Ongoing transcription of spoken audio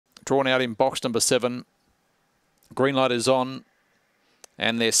Drawn out in box number 7. Green light is on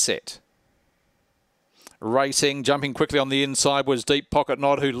and they're set. Racing, jumping quickly on the inside was Deep Pocket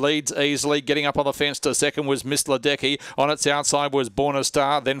Knot, who leads easily. Getting up on the fence to second was Miss Ledecky. On its outside was Born a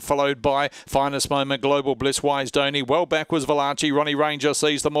Star, then followed by Finest Moment, Global Bliss, Wise Donny. Well back was Valachi. Ronnie Ranger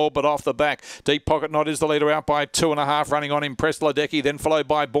sees them all, but off the back. Deep Pocket Knot is the leader, out by 2.5, running on Impress Ledecky, then followed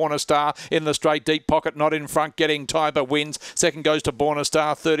by Born a Star in the straight. Deep Pocket Knot in front, getting Tiber wins. Second goes to Born a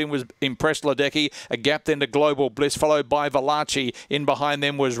Star. Third in was Impress Ledecky. A gap then to Global Bliss, followed by Valachi. In behind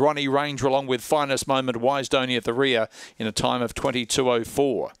them was Ronnie Ranger, along with Finest Moment, Wise Donny at the rear in a time of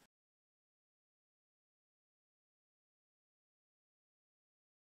 22.04.